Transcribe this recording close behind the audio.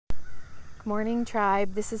Good morning,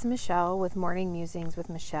 tribe. This is Michelle with Morning Musings with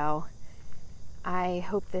Michelle. I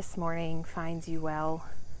hope this morning finds you well.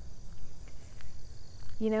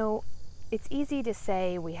 You know, it's easy to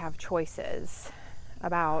say we have choices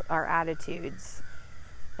about our attitudes,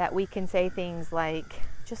 that we can say things like,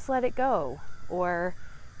 just let it go, or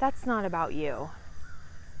that's not about you.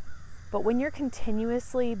 But when you're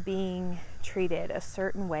continuously being treated a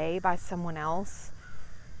certain way by someone else,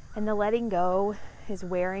 and the letting go is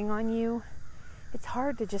wearing on you, it's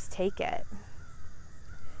hard to just take it.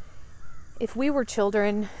 If we were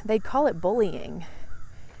children, they'd call it bullying,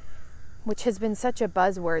 which has been such a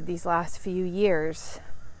buzzword these last few years.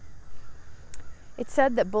 It's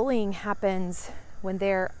said that bullying happens when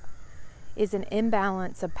there is an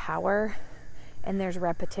imbalance of power and there's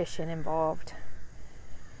repetition involved.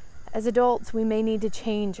 As adults, we may need to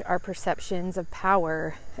change our perceptions of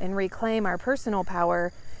power and reclaim our personal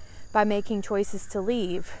power by making choices to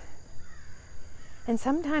leave. And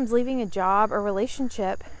sometimes leaving a job or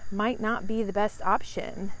relationship might not be the best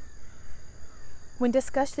option. When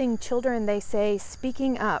discussing children, they say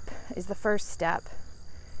speaking up is the first step.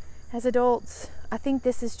 As adults, I think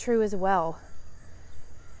this is true as well.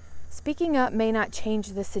 Speaking up may not change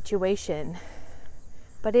the situation,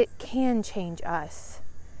 but it can change us.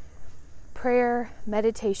 Prayer,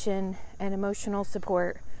 meditation, and emotional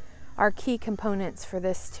support are key components for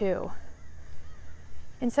this too.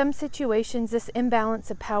 In some situations, this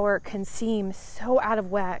imbalance of power can seem so out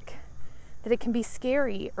of whack that it can be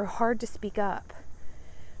scary or hard to speak up.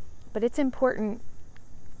 But it's important,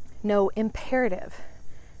 no, imperative,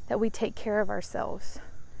 that we take care of ourselves.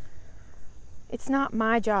 It's not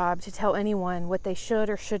my job to tell anyone what they should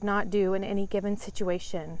or should not do in any given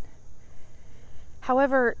situation.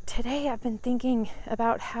 However, today I've been thinking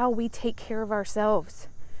about how we take care of ourselves.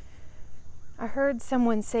 I heard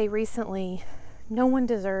someone say recently, no one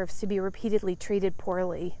deserves to be repeatedly treated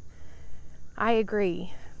poorly. I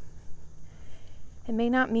agree. It may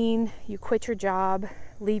not mean you quit your job,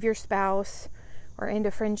 leave your spouse, or end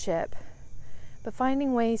a friendship, but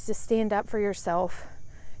finding ways to stand up for yourself,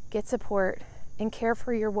 get support, and care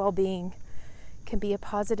for your well-being can be a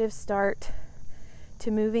positive start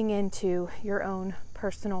to moving into your own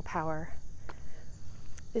personal power.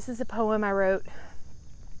 This is a poem I wrote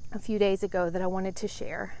a few days ago that I wanted to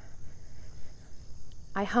share.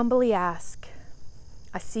 I humbly ask,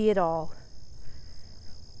 I see it all.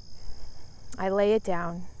 I lay it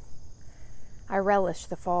down. I relish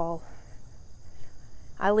the fall.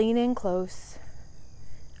 I lean in close.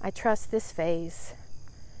 I trust this phase.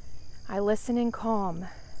 I listen in calm,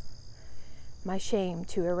 my shame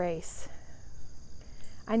to erase.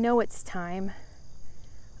 I know it's time.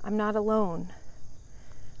 I'm not alone.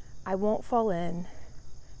 I won't fall in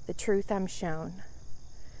the truth I'm shown.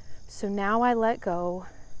 So now I let go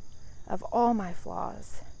of all my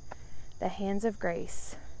flaws. The hands of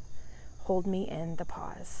grace hold me in the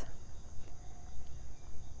pause.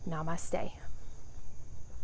 Namaste.